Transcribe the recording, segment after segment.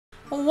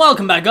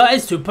Welcome back,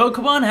 guys, to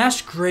Pokemon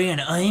Ash Gray,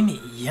 and I'm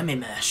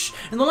Yamimash.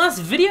 In the last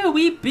video,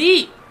 we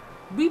beat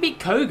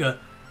Koga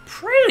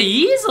pretty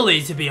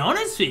easily, to be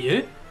honest with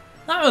you.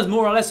 That was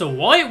more or less a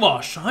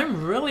whitewash.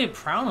 I'm really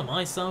proud of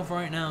myself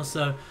right now.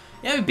 So,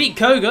 yeah, we beat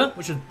Koga,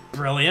 which was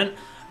brilliant.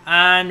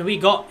 And we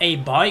got a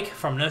bike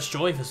from Nurse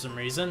Joy for some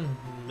reason.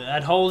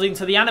 And holding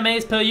to the anime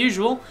as per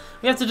usual.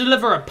 We have to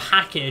deliver a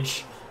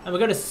package. And we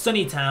go to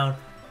Sunnytown.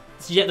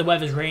 Yet the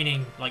weather's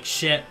raining like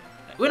shit.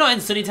 We're not in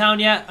Sunnytown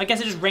yet. I guess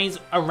it just rains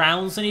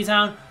around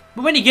Sunnytown.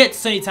 But when you get to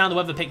Sunnytown, the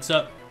weather picks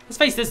up. Let's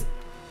face this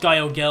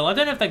guy or girl. I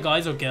don't know if they're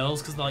guys or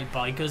girls because they're like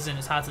bikers and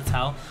it's hard to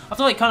tell. I have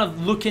to like kind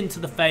of look into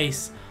the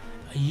face.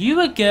 Are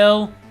you a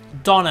girl?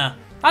 Donna.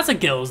 That's a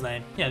girl's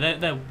name. Yeah,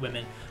 they're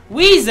women.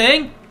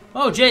 Wheezing.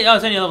 Oh, Jay. Oh,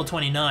 it's only level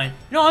 29.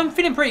 You know, I'm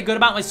feeling pretty good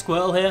about my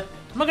Squirtle here.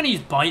 I'm not going to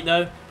use Bite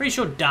though. Pretty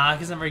sure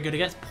Dark isn't very good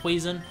against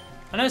Poison.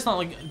 I know it's not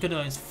like good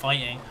against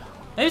Fighting.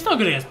 Maybe it's not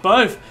good against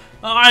both.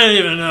 I don't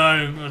even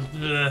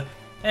know.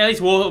 Hey, at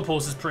least Water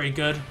Pulse is pretty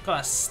good. Got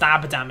that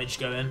stab damage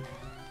going.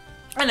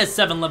 And a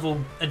 7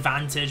 level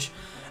advantage.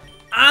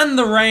 And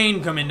the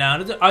rain coming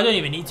down. I don't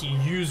even need to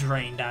use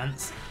Rain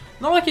Dance.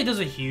 Not like it does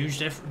a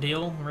huge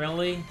deal,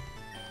 really.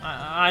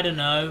 I don't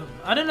know.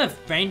 I don't know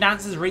if Rain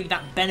Dance is really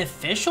that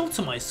beneficial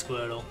to my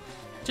Squirtle.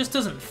 It just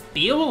doesn't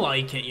feel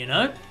like it, you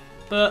know?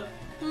 But,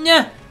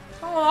 yeah.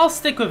 I'll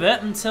stick with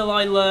it until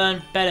I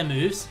learn better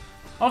moves.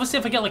 Obviously,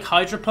 if I get like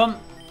Hydro Pump,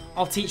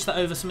 I'll teach that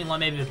over something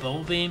like maybe a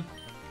Bubble Beam.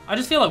 I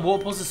just feel like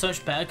Water Pulse is so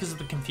much better because of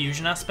the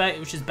confusion aspect,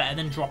 which is better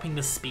than dropping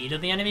the speed of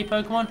the enemy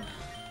Pokemon.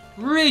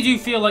 Really do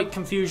feel like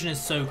confusion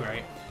is so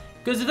great.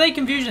 Because if they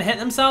confusion hit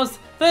themselves,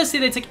 firstly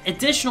they take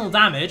additional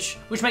damage,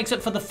 which makes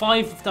up for the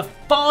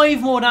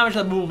five more damage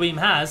that Bubble Beam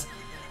has.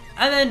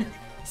 And then,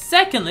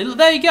 secondly,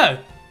 there you go.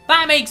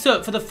 That makes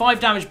up for the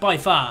 5 damage by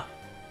far.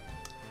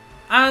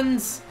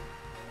 And,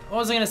 what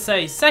was I going to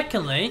say?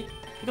 Secondly,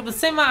 we've got the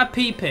same amount of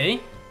PP.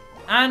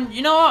 And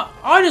you know what?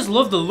 I just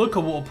love the look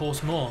of Water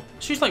Pulse more.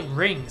 It shoots like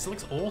rings. It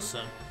looks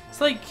awesome. It's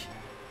like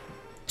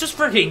just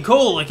freaking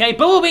cool, okay?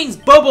 Bubble Beam's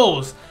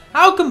bubbles.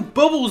 How can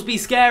bubbles be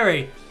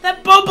scary? They're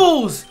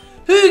bubbles.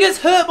 Who gets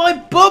hurt by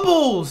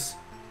bubbles?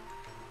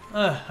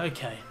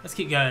 Okay. Let's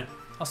keep going.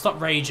 I'll stop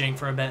raging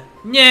for a bit.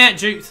 Yeah,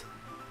 juked.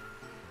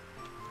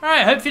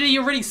 Alright, hopefully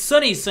you're really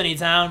sunny,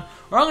 Sunnytown.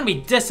 Or I'm going to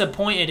be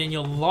disappointed in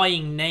your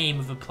lying name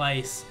of a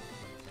place.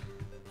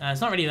 It's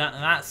not really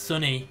that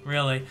sunny,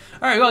 really.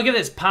 Alright, we gotta give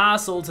this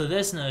parcel to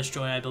this Nurse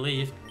Joy, I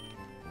believe.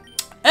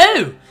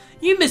 Oh!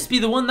 You must be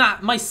the one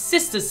that my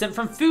sister sent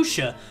from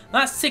Fuchsia.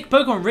 That sick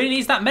Pokemon really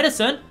needs that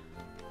medicine.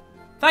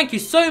 Thank you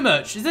so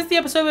much. Is this the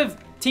episode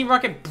with Team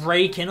Rocket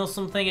break-in or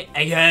something?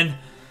 Again.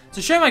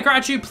 To show my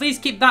gratitude, please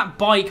keep that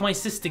bike my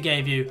sister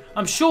gave you.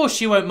 I'm sure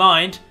she won't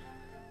mind.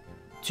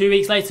 2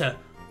 weeks later.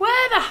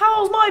 Where the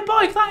hell's my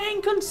bike, that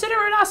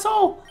inconsiderate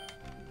asshole?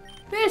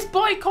 This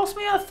bike cost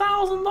me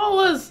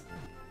 $1,000.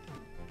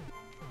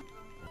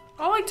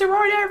 I like to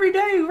ride every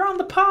day around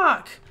the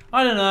park.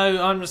 I don't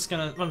know. I'm just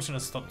gonna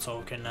stop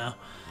talking now.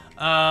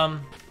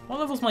 What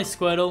level's my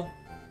Squirtle?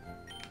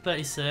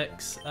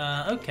 36.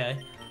 Okay.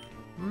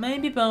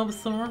 Maybe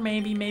Bulbasaur.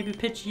 Maybe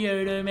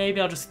Pidgeotto.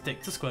 Maybe I'll just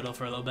stick to Squirtle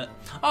for a little bit.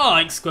 I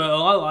like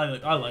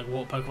Squirtle. I like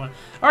water Pokemon.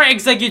 All right,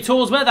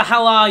 Exegutors, where the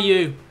hell are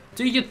you?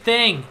 Do your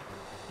thing.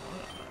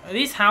 Are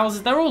these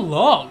houses? They're all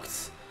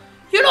locked.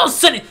 You're not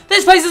sunny.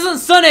 This place isn't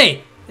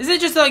sunny. Is it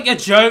just like a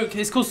joke?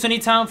 It's called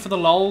Sunnytown for the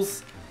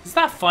lols. Is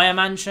that Fire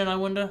Mansion, I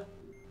wonder?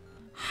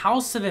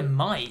 House of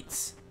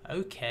Might.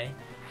 Okay.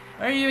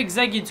 Where are you,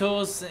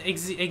 Exegutors?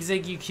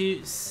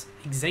 Exegcutes?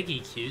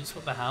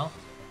 What the hell?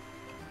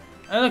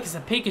 Oh, look, it's a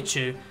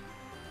Pikachu.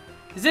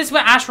 Is this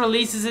where Ash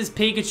releases his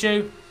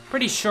Pikachu?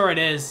 Pretty sure it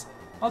is.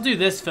 I'll do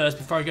this first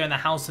before I go in the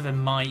House of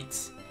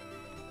Might.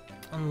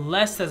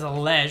 Unless there's a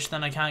ledge,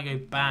 then I can't go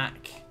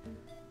back.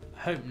 I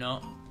hope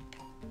not.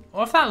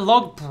 Or if that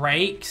log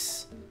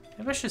breaks,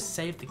 maybe I should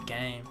save the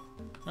game.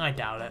 I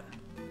doubt it.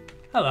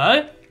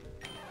 Hello?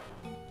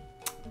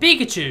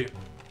 Pikachu!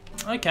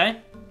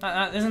 Okay.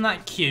 Isn't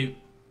that cute?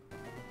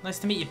 Nice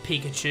to meet you,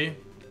 Pikachu.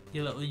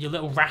 Your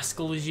little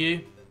rascal is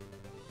you.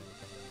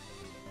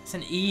 It's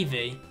an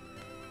Eevee.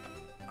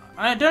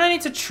 Don't I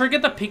need to trigger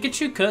the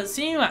Pikachu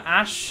cutscene where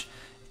Ash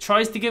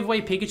tries to give away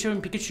Pikachu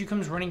and Pikachu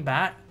comes running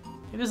back?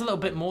 Maybe there's a little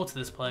bit more to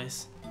this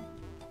place.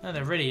 No,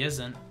 there really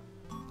isn't.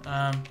 It's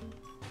a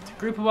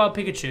group of wild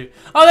Pikachu.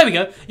 Oh, there we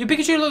go. Your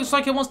Pikachu looks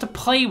like it wants to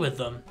play with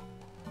them.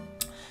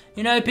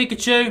 You know,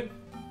 Pikachu,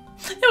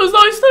 it was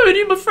nice knowing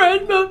you, my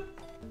friend, but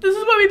this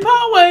is where we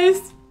part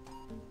ways.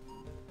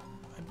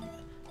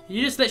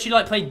 You just literally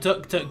like play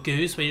Duck Duck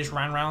Goose where you just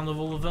ran around with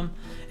all of them.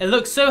 It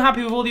looks so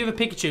happy with all the other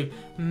Pikachu.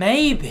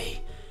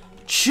 Maybe,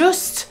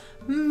 just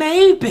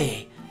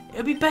maybe, it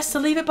would be best to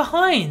leave it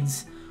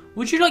behind.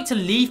 Would you like to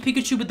leave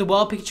Pikachu with the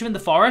wild Pikachu in the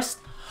forest?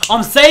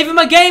 I'm saving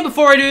my game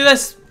before I do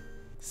this.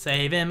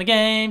 Saving my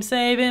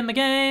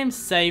game,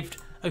 saved.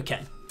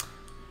 Okay.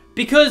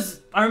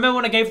 Because I remember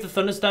when I gave the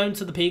Thunderstone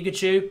to the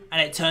Pikachu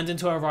and it turned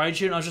into a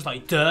Raichu, I was just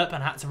like derp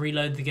and had to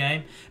reload the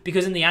game.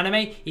 Because in the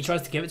anime, he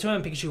tries to give it to him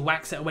and Pikachu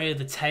whacks it away with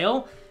the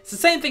tail. It's the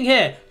same thing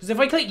here. Because if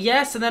I click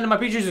yes and then my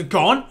Pikachu is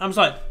gone, I'm just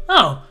like,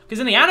 oh. Because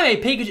in the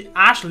anime,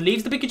 Ash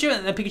leaves the Pikachu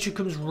and the Pikachu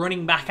comes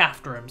running back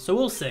after him. So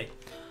we'll see.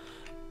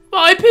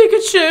 Bye,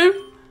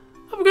 Pikachu.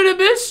 I'm gonna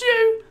miss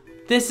you.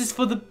 This is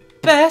for the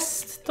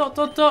best. ...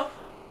 Pika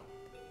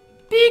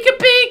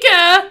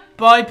Pika.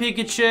 Bye,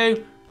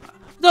 Pikachu.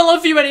 Don't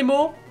love you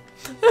anymore.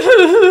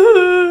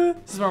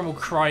 This is where I'm all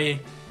crying.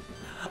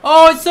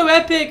 Oh, it's so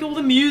epic. All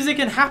the music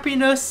and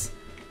happiness.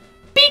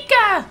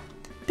 Pika.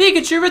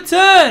 Pikachu,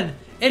 return.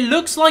 It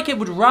looks like it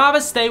would rather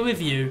stay with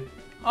you.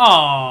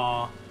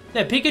 Aww.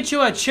 The Pikachu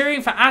are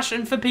cheering for Ash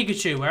and for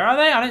Pikachu. Where are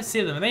they? I don't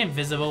see them. Are they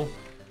invisible?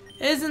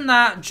 Isn't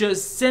that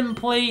just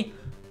simply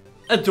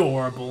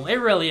adorable? It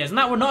really is. And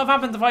that would not have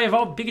happened if I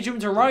evolved Pikachu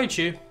into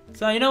Raichu.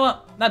 So, you know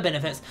what? That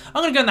benefits.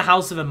 I'm going to go in the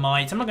House of a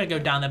Might. I'm not going to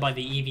go down there by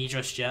the Eevee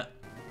just yet.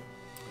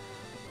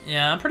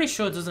 Yeah, I'm pretty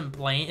sure it doesn't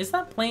plane. Is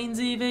that Plains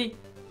Eevee?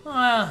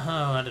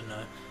 I don't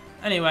know.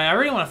 Anyway, I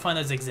really want to find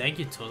those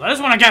Exeggutors. I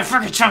just want to get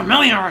freaking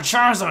Charmeleon or a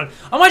Charizard.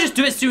 I might just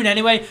do it soon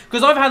anyway,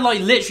 because I've had like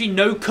literally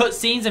no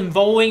cutscenes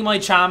involving my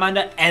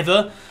Charmander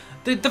ever.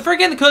 The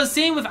freaking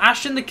cutscene with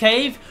Ash in the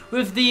cave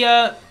with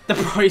the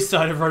bright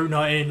side of Route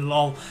 19,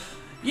 lol.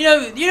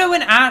 You know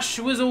when Ash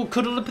was all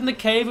cuddled up in the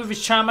cave with his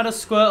Charmander,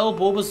 Squirtle,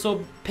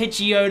 Bulbasaur,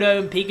 Pidgeotto,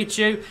 and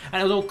Pikachu,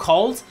 and it was all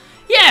cold?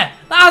 Yeah,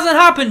 that hasn't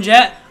happened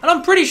yet, and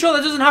I'm pretty sure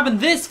that doesn't happen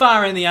this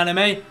far in the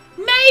anime.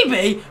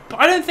 Maybe, but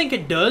I don't think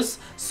it does.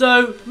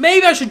 So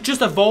maybe I should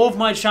just evolve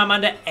my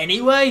Charmander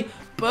anyway,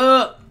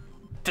 but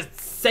for the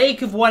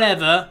sake of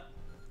whatever,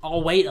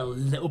 I'll wait a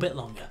little bit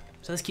longer.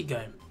 So let's keep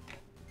going.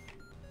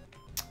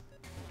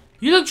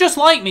 You look just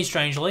like me,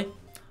 strangely.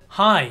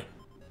 Hi,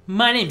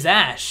 my name's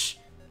Ash.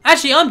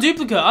 Actually, I'm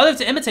Duplicate. I love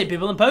to imitate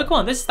people in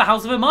Pokemon. This is the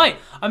House of a Might.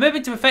 I'm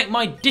hoping to perfect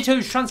my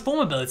Ditto's transform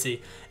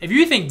ability. If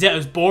you think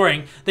Ditto's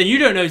boring, then you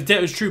don't know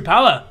Ditto's true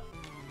power.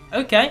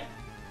 Okay,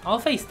 I'll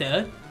face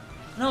Ditto.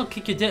 And I'll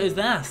kick your Ditto's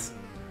ass.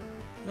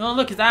 Oh,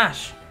 look, it's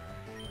Ash.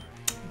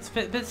 It's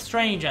a bit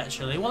strange,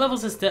 actually. What level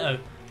is this Ditto?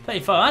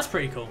 35. That's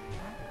pretty cool.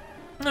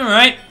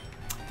 Alright.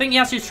 I think he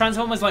has to use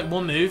Transform as like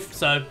one move,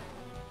 so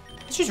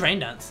let's use Rain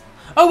Dance.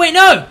 Oh, wait,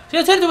 no! He's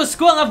going to turn into a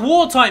Squirtle and have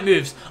Water-type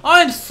moves.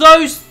 I'm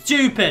so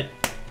stupid.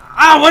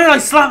 Ow, why did I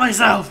slap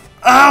myself?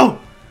 Ow!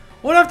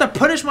 Why do I have to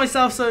punish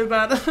myself so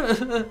bad?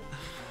 Oh,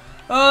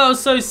 that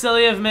was so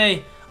silly of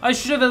me. I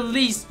should have at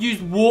least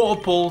used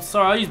Water Pulse.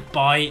 Sorry, I used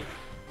Bite.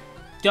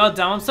 God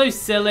damn, I'm so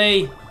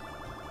silly.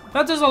 If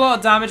that does a lot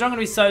of damage, I'm going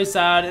to be so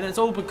sad. And it's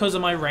all because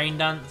of my Rain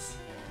Dance.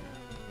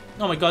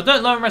 Oh my god,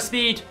 don't lower my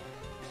speed.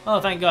 Oh,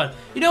 thank god.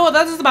 You know what?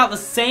 That does about the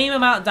same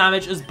amount of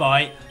damage as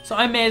Bite. So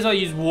I may as well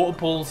use Water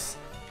Pulse.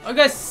 I'll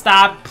go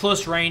Stab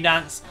plus Rain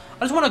Dance.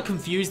 I just want to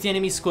confuse the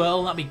enemy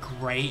Squirtle. That'd be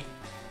great.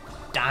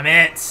 Damn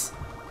it.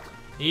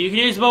 You can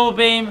use Bubble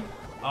Beam.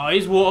 I'll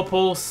use Water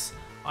Pulse.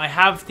 I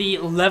have the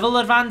level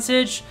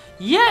advantage.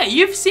 Yeah,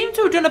 you seem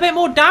to have done a bit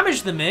more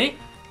damage than me.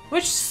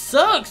 Which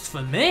sucks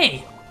for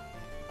me.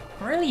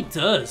 It really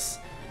does.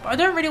 But I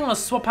don't really want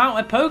to swap out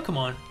my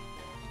Pokemon.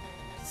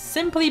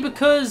 Simply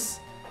because...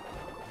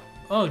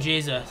 Oh,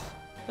 Jesus.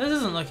 This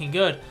isn't looking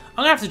good.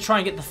 I'm going to have to try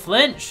and get the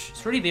flinch.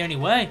 It's really the only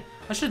way.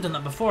 I should have done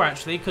that before,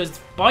 actually, because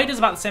Bite does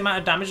about the same amount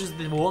of damage as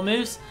the water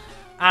moves.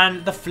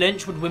 And the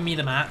flinch would win me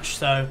the match,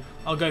 so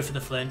I'll go for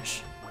the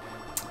flinch.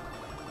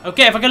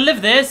 Okay, if I can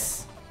live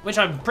this, which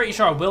I'm pretty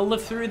sure I will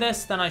live through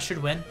this, then I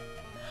should win.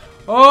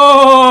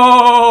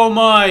 Oh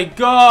my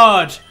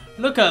god!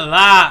 Look at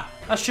that!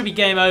 That should be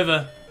game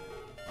over.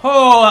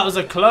 Oh, that was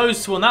a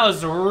close one. That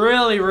was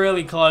really,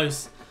 really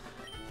close.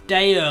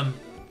 Damn.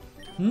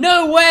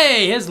 No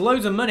way! Here's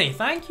loads of money.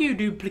 Thank you,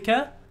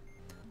 Duplicate.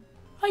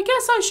 I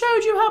guess I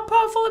showed you how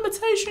powerful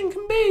imitation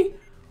can be.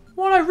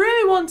 What I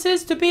really want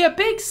is to be a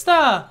big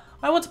star.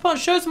 I want to put on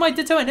shows of my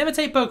Ditto and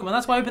imitate Pokemon.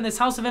 That's why I opened this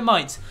House of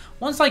Might.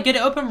 Once I get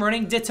it up and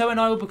running, Ditto and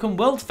I will become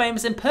world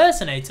famous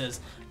impersonators.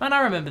 Man,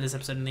 I remember this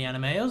episode in the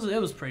anime.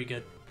 It was pretty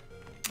good.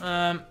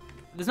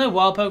 There's no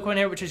wild Pokemon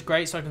here, which is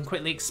great, so I can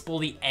quickly explore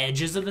the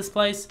edges of this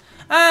place.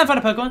 I found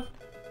a Pokemon.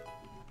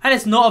 And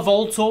it's not a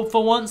Voltorb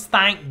for once,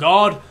 thank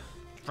God.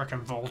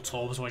 Freaking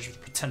Voltorbs, why you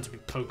pretend to be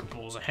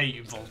Pokeballs? I hate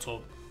you,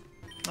 Voltorb.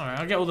 Alright,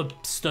 I'll get all the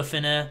stuff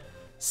in here.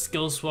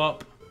 Skill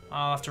swap.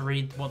 I'll have to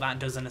read what that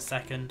does in a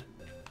second.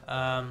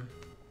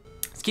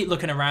 Let's keep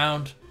looking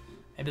around.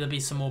 Maybe there'll be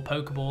some more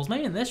Pokeballs.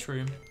 Maybe in this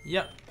room.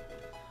 Yep.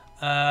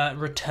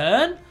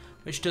 Return,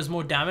 which does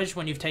more damage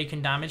when you've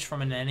taken damage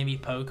from an enemy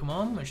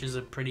Pokemon, which is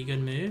a pretty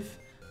good move.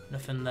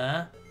 Nothing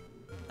there.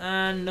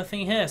 And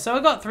nothing here. So I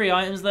got 3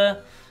 items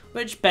there,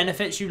 which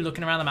benefits you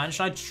looking around the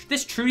mansion.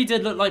 This truly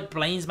did look like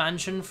Blaine's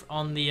mansion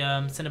on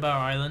the Cinnabar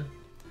Island.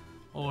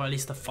 Or at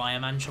least the Fire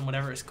Mansion,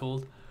 whatever it's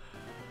called.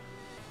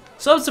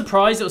 So I'm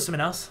surprised it was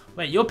something else.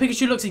 Wait, your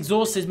Pikachu looks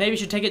exhausted. Maybe you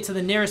should take it to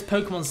the nearest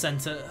Pokemon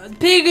Center.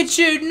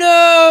 Pikachu,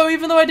 no!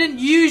 Even though I didn't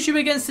use you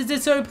against the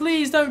Ditto,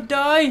 please don't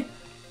die.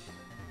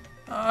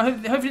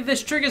 Hopefully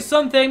this triggers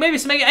something. Maybe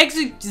some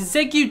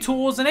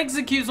Exeggutors and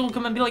Executes will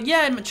come and be like,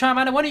 yeah,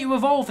 Charmander, why don't you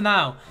evolve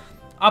now?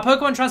 Our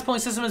Pokemon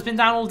transporting system has been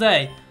down all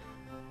day.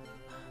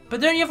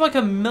 But don't you have like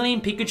a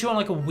million Pikachu on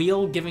like a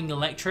wheel giving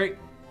electric?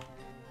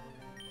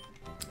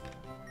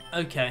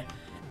 Okay.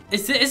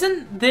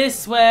 Isn't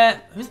this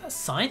where... Who's that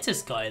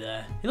scientist guy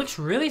there? He looks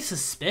really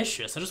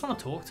suspicious. I just want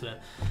to talk to him.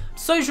 I'm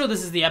so sure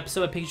this is the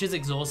episode where Pikachu's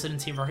exhausted and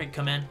Team Rocket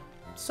come in.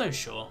 I'm so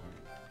sure.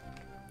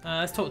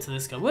 Let's talk to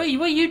this guy. What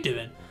are you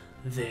doing?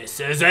 This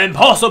is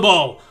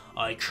impossible!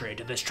 I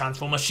created this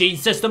transform machine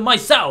system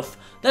myself.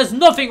 There's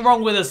nothing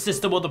wrong with the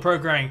system or the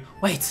programming.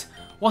 Wait,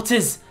 what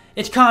is?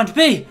 It can't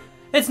be.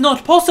 It's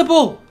not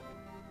possible.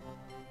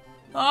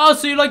 Oh,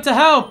 so you like to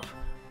help?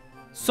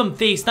 Some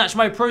thieves snatched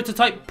my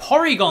prototype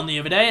Porygon the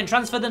other day and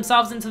transferred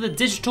themselves into the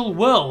digital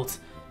world.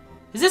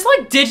 Is this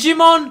like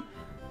Digimon?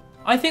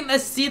 I think they're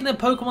seeing the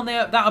Pokemon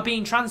that are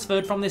being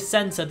transferred from this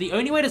center. The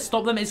only way to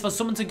stop them is for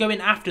someone to go in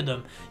after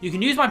them. You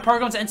can use my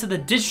Porygon to enter the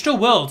digital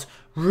world.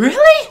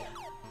 Really?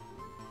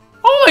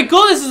 Oh my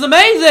god, this is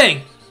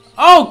amazing!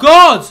 Oh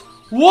god!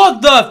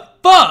 What the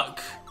fuck?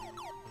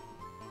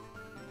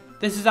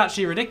 This is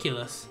actually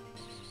ridiculous.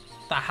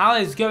 What the hell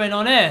is going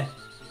on here?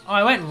 Oh,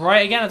 I went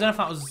right again. I don't know if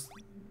that was...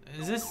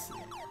 Is this...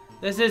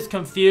 This is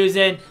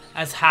confusing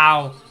as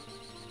how.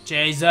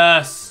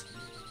 Jesus.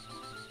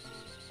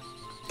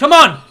 Come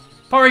on!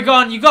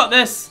 Porygon, you got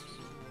this!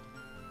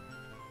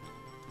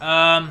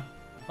 Well,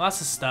 that's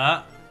a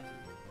start.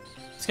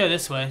 Let's go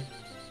this way.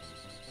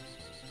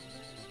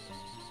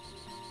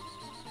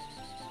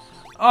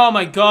 Oh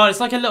my god, it's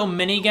like a little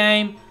mini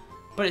game,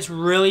 but it's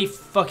really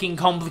fucking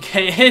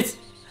complicated.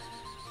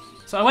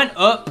 So I went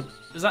up.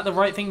 Is that the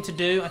right thing to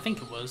do? I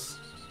think it was.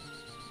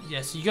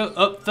 Yeah, so you go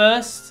up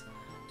first.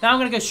 Now I'm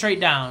going to go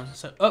straight down.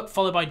 So up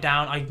followed by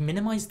down. I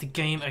minimized the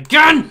game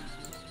again!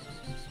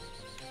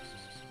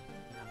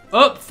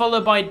 Up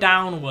followed by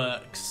down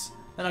works.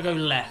 Then I go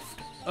left.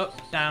 Up,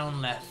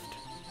 down, left.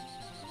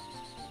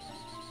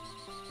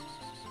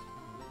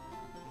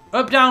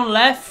 Up, down,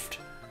 left.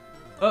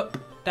 Up,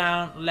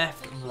 down,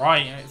 left,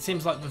 right. It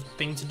seems like the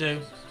thing to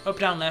do. Up,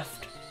 down,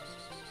 left.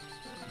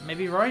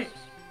 Maybe right?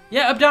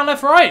 Yeah, up, down,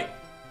 left, right.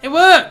 It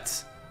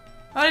worked.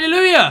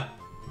 Hallelujah.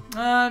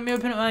 Let me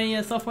open up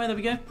my software. There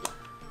we go.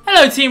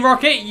 Hello, Team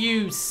Rocket,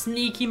 you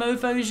sneaky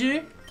mofos,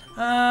 you.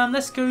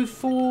 Let's go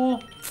for...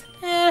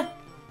 I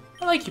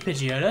like you,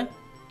 Pidgeotto.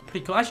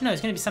 Pretty cool. Actually, no,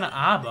 it's going to be sent at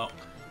Arbok.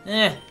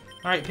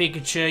 Alright,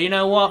 Pikachu. You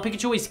know what?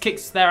 Pikachu always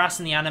kicks their ass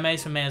in the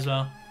animes for me as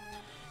well.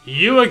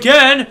 You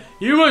again?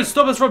 You won't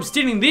stop us from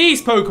stealing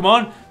these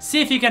Pokemon.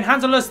 See if you can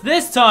handle us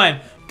this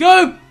time.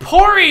 Go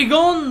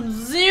Porygon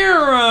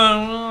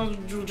Zero.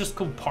 We'll just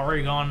call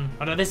Porygon.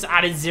 I don't know, this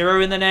added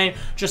zero in the name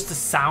just to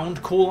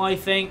sound cool, I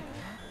think.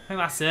 I think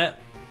that's it.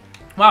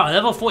 Wow,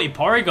 level 40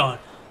 Porygon.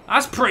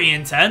 That's pretty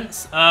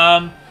intense.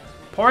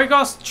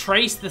 Porygon's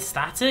traced the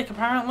static,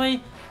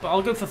 apparently. But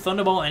I'll go for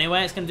Thunderbolt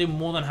anyway. It's going to do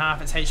more than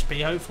half its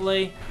HP,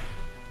 hopefully.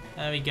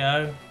 There we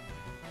go.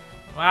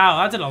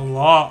 Wow, that did a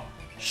lot.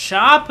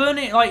 Sharpen,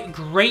 it like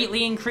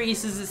greatly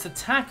increases its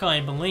attack, I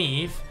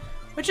believe,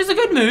 which is a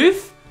good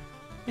move.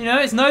 You know,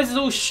 its nose is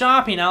all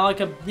sharpy now, like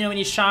when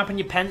you sharpen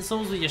your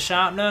pencils with your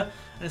sharpener,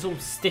 and it's all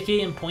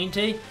sticky and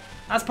pointy.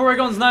 That's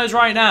Porygon's nose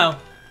right now.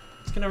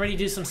 It's gonna really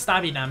do some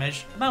stabby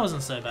damage. That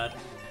wasn't so bad.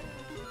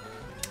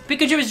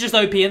 Pikachu is just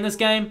OP in this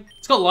game.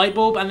 It's got Light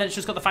Bulb, and then it's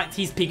just got the fact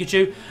he's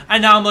Pikachu.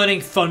 And now I'm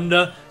learning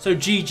Thunder, so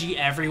GG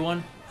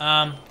everyone.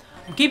 I'm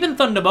keeping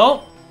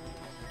Thunderbolt.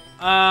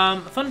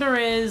 Thunder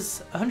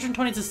is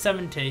 120 to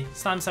 70,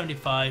 Slam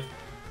 75.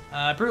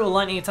 Brutal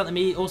Lightning attack the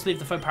me, also leave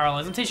the foe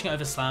paralyzed. I'm teaching it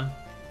over Slam.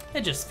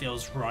 It just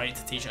feels right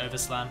to teach it over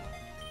Slam.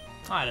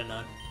 I don't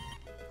know.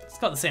 It's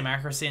got the same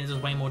accuracy and it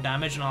does way more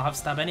damage, and I'll have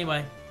Stab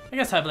anyway. I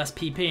guess I have less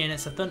PP, and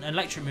it's an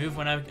electric move.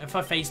 If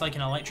I face like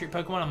an electric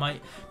Pokemon, I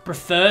might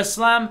prefer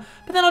Slam,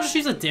 but then I'll just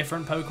use a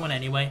different Pokemon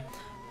anyway.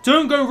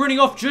 Don't go running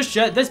off just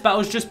yet, this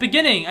battle's just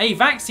beginning. A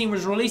vaccine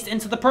was released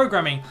into the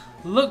programming.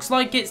 Looks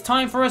like it's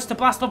time for us to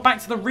blast off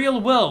back to the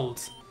real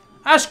world.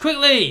 Ash,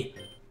 quickly!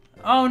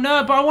 Oh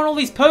no, but I want all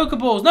these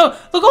Pokeballs. No,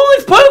 look at all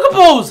these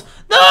Pokeballs!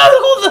 No,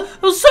 look at all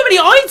there's so many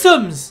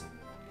items!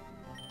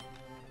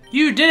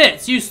 You did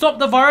it! You stopped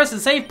the virus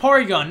and saved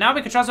Porygon. Now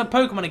we can transfer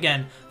Pokemon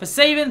again. For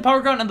saving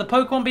Porygon and the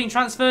Pokemon being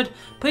transferred,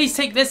 please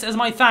take this as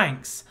my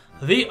thanks.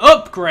 The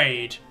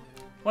upgrade.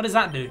 What does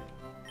that do?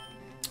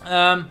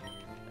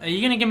 Are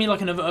you going to give me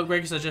like another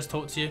upgrade because I just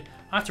talked to you?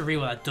 I have to read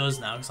what that does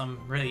now because I'm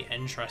really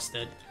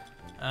interested.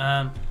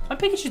 My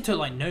Pikachu took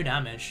like no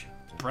damage.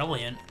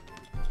 Brilliant.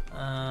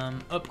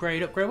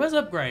 Upgrade. Where's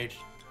upgrade?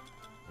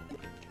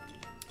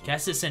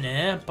 Guess it's in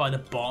here by the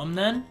bottom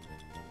then.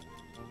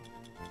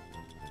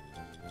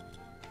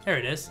 Here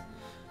it is.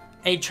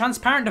 A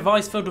transparent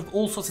device filled with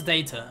all sorts of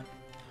data.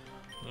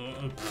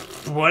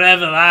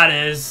 Whatever that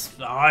is.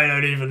 I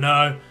don't even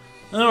know.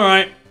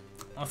 Alright.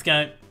 Let's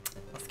go.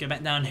 Let's go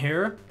back down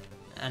here.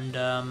 And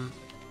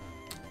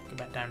go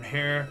back down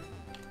here.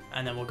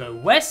 And then we'll go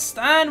west.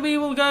 And we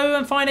will go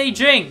and find a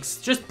Jinx.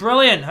 Just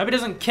brilliant. Hope it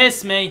doesn't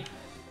kiss me.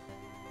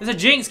 There's a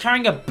Jinx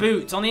carrying a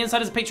boot. On the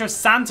inside is a picture of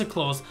Santa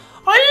Claus.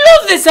 I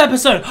love this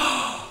episode.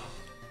 I'm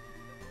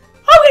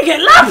going to get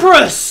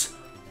Lapras.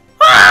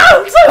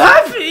 Oh, I'm so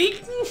happy!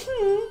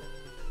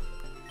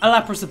 A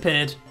Lapras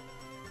appeared.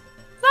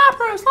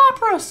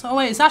 Lapras! Oh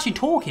wait, it's actually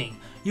talking.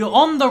 You're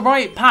on the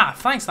right path.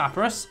 Thanks,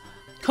 Lapras.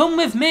 Come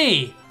with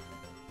me.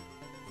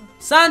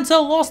 Santa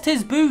lost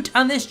his boot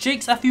and this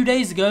Jix a few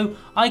days ago.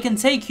 I can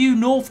take you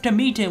north to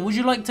meet him. Would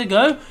you like to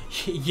go?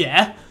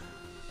 Yeah.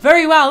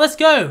 Very well, let's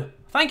go.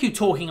 Thank you,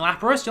 talking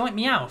Lapras. You like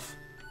Meowth.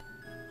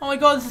 Oh my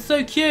god, this is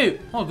so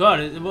cute. Oh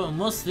god,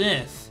 what's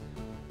this?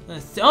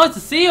 Oh, it's a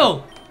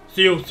seal.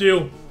 Seal,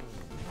 seal.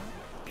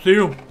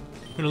 Seal.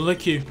 I'm gonna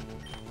lick you.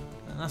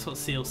 And that's what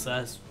seal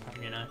says,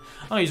 you know.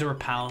 I'm gonna use a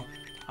repel.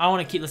 I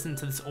want to keep listening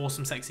to this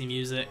awesome, sexy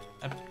music,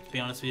 to be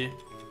honest with you.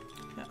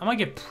 I might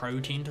give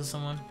protein to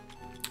someone.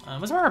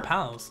 Where's my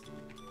repels?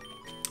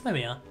 There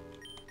we are.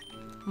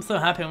 I'm so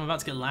happy I'm about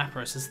to get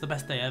Lapras. This is the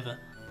best day ever.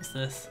 What's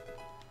this?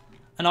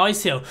 An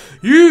ice hill.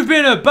 You've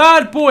been a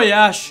bad boy,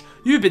 Ash.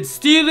 You've been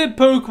stealing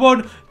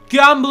Pokemon,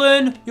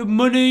 gambling your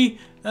money,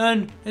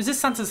 and is this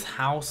Santa's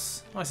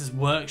house? Oh, it's his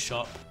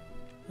workshop.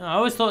 No, I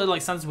always thought that,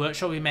 like, Santa's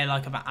workshop we made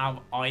like out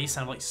of ice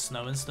and like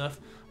snow and stuff.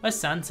 Where's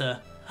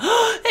Santa?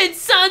 It's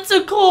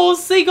Santa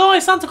Claus! See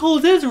guys, Santa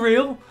Claus is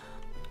real.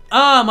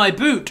 Ah, my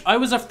boot. I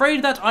was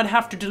afraid that I'd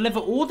have to deliver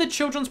all the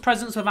children's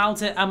presents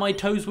without it and my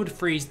toes would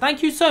freeze.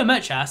 Thank you so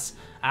much, Ash.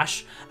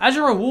 As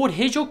a reward,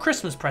 here's your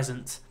Christmas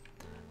present.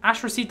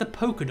 Ash received a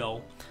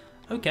Pokédoll.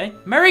 Okay.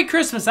 Merry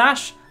Christmas,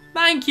 Ash.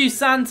 Thank you,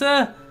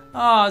 Santa.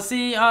 Ah,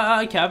 see,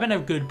 okay, I've been a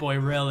good boy,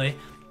 really.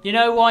 You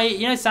know why?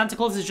 You know Santa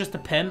Claus is just a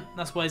pimp.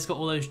 That's why he's got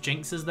all those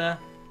jinxes there.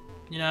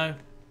 You know.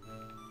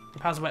 The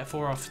powers of wet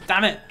 4 off.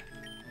 Damn it.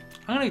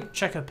 I'm going to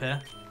check up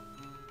here.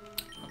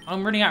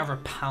 I'm running out of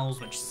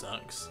repels, which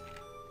sucks.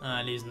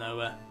 It leads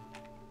nowhere.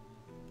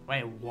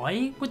 Wait,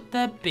 why would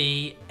there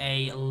be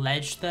a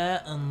ledge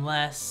there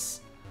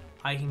unless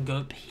I can go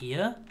up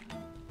here?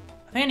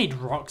 I think I need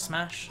Rock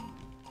Smash.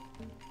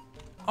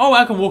 Oh,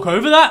 I can walk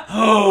over that?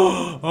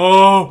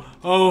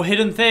 Oh,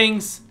 hidden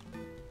things.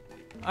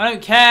 I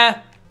don't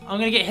care. I'm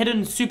going to get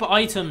hidden super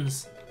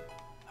items.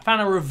 I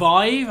found a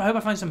revive. I hope I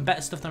find some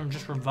better stuff than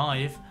just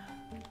revive.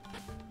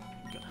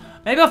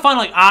 Maybe I'll find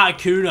like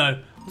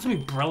Articuno. This would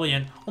be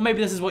brilliant. Or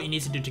maybe this is what you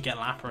need to do to get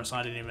Lapras.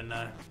 I didn't even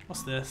know.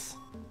 What's this?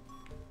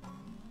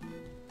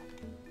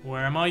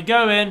 Where am I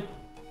going?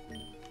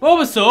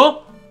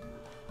 Bulbasaur?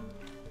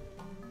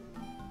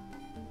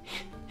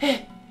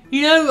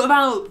 You know,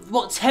 about,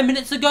 what, 10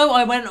 minutes ago,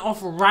 I went off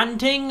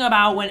ranting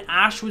about when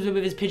Ash was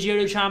with his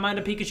Pidgeotto,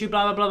 Charmander, Pikachu,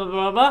 blah, blah, blah, blah,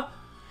 blah, blah.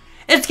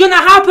 It's gonna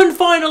happen,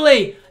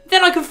 finally!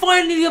 Then I can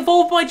finally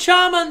evolve my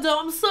Charmander.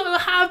 I'm so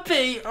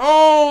happy.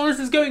 Oh, this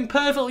is going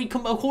perfectly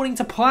according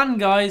to plan,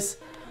 guys.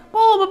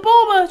 Bulba,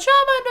 Bulba,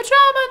 Charmander,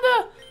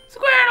 Charmander,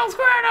 Squirtle,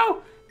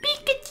 Squirtle,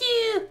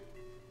 Pikachu.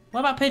 What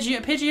about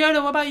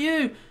Pidgeotto? What about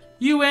you?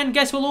 You win.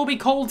 Guess we'll all be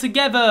cold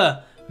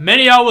together.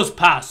 Many hours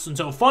pass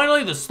until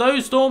finally the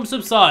snowstorm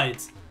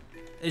subsides.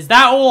 Is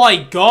that all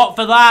I got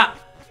for that?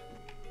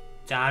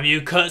 Damn you,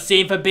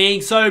 cutscene, for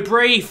being so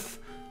brief.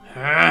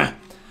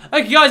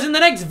 Okay, guys, in the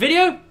next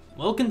video,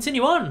 we'll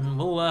continue on.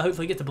 We'll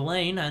hopefully get to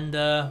Blaine, and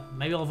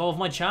maybe I'll evolve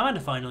my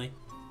Charmander finally.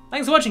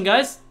 Thanks for watching,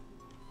 guys.